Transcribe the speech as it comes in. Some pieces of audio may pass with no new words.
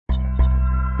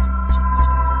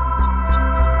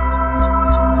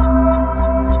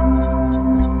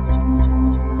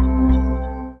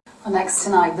next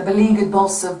tonight. The beleaguered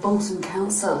boss of Bolton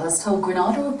Council has told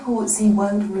Granada reports he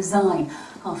won't resign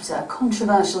after a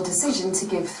controversial decision to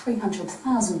give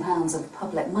 £300,000 of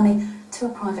public money to a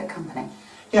private company.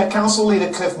 Yeah, Council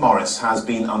leader Cliff Morris has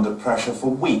been under pressure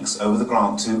for weeks over the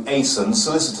grant to ASON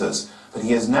solicitors. But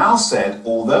he has now said,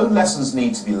 although lessons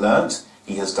need to be learnt,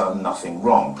 he has done nothing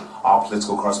wrong. Our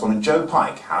political correspondent Joe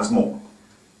Pike has more.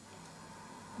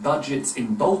 Budgets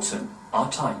in Bolton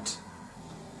are tight.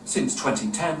 Since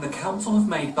 2010, the council have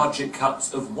made budget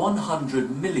cuts of £100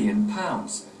 million,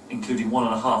 including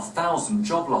 1,500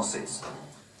 job losses.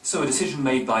 So a decision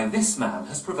made by this man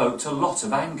has provoked a lot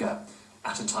of anger.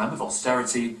 At a time of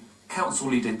austerity, council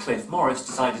leader Cliff Morris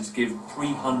decided to give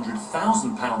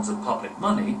 £300,000 of public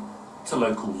money to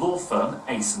local law firm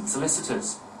ASON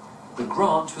Solicitors. The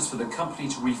grant was for the company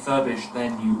to refurbish their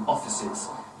new offices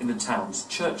in the town's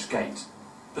Churchgate.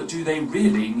 But do they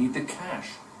really need the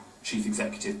cash? Chief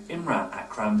Executive Imran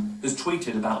Akram has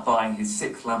tweeted about buying his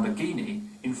 6th Lamborghini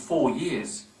in 4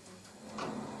 years.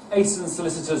 ASON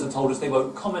Solicitors have told us they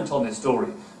won't comment on this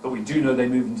story, but we do know they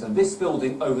moved into this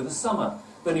building over the summer.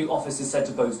 The new office is said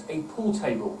to boast a pool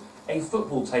table, a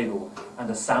football table and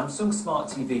a Samsung Smart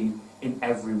TV in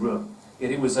every room.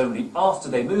 Yet it was only after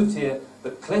they moved here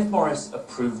that Cliff Morris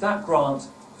approved that grant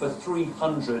for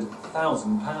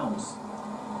 £300,000.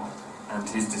 And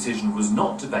his decision was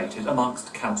not debated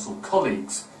amongst council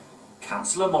colleagues.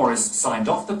 Councillor Morris signed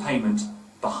off the payment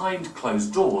behind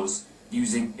closed doors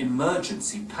using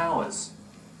emergency powers.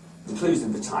 The clues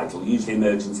in the title, usually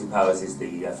emergency powers is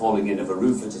the falling in of a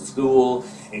roof at a school,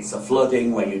 it's a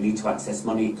flooding where you need to access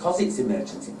money. Because it's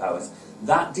emergency powers,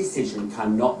 that decision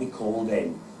cannot be called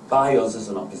in by us as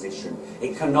an opposition.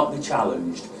 It cannot be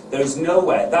challenged. There is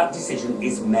nowhere, that decision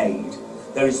is made.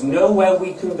 There is nowhere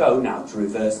we can go now to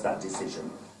reverse that decision.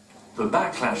 The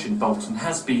backlash in Bolton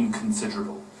has been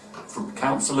considerable. From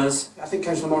councillors... I think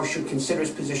Councillor Morris should consider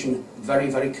his position very,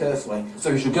 very carefully.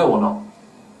 So he should go or not?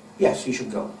 Yes, he should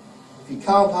go. If he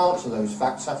can't answer those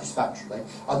facts satisfactorily,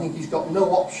 I think he's got no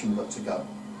option but to go.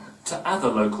 To other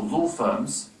local law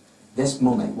firms... This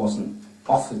money wasn't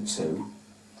offered to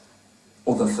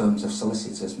other firms of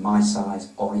solicitors my size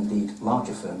or indeed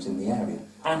larger firms in the area.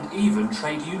 And even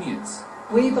trade unions.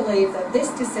 We believe that this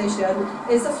decision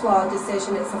is a flawed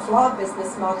decision, it's a flawed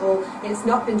business model, it's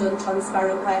not been done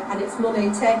transparently and it's money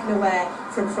taken away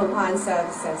from frontline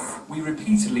services. We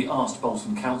repeatedly asked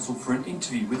Bolton Council for an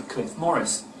interview with Cliff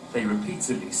Morris. They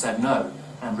repeatedly said no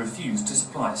and refused to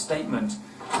supply a statement.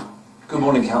 Good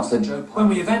morning, Councillor Joe. When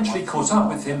we eventually caught up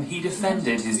with him, he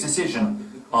defended his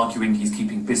decision, arguing he's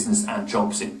keeping business and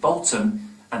jobs in Bolton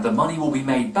and the money will be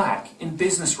made back in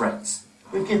business rates.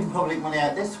 We've given public money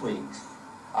out this week.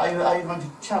 Are you going to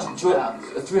challenge that?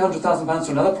 £300,000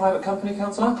 to another private company,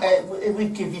 Councillor?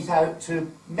 We've given it out to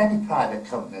many private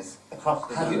companies across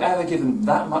the Have you ever given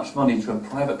that much money to a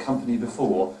private company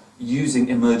before using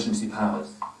emergency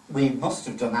powers? We must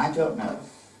have done, I don't know.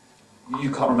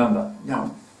 You can't remember?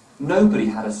 No. Nobody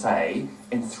had a say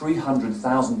in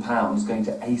 £300,000 going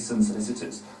to ASON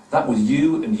Solicitors. That was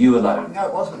you and you alone. No,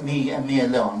 it wasn't me and me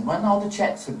alone. When all the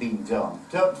checks had been done,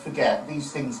 don't forget,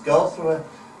 these things go through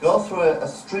a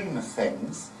stream of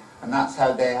things, and that's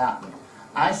how they happen.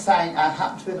 I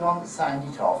happened to be the one that signed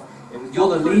it off. You're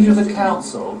the leader of the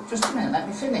council. Just a minute, let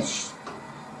me finish.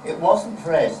 It wasn't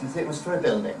for ASONs, it was for a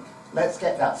building. Let's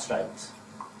get that straight.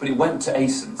 But it went to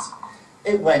ASONs.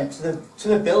 It went to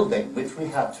the building, which we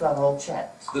had to have all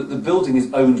checked. The building is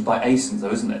owned by ASONs,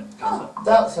 though, isn't it? Oh,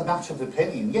 that's a matter of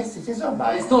opinion. Yes, it is owned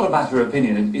by ASONs. It's not a matter of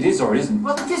opinion. It is or it isn't.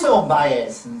 Well, it is owned by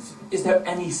ASONs. Is there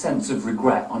any sense of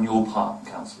regret on your part,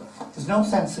 Councillor? There's no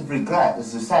sense of regret.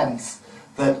 There's a sense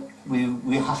that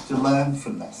we have to learn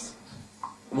from this.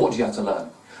 What do you have to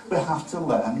learn? We have to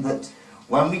learn that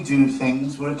when we do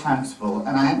things, we're accountable,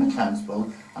 and I am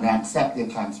accountable, and I accept the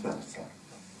accountability.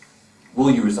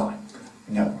 Will you resign?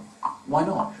 No. Why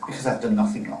not? Because I've done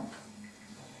nothing wrong.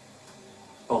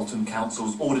 Bolton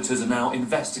Council's auditors are now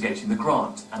investigating the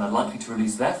grant and are likely to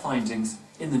release their findings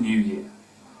in the new year.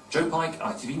 Joe Pike,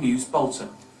 ITV News, Bolton.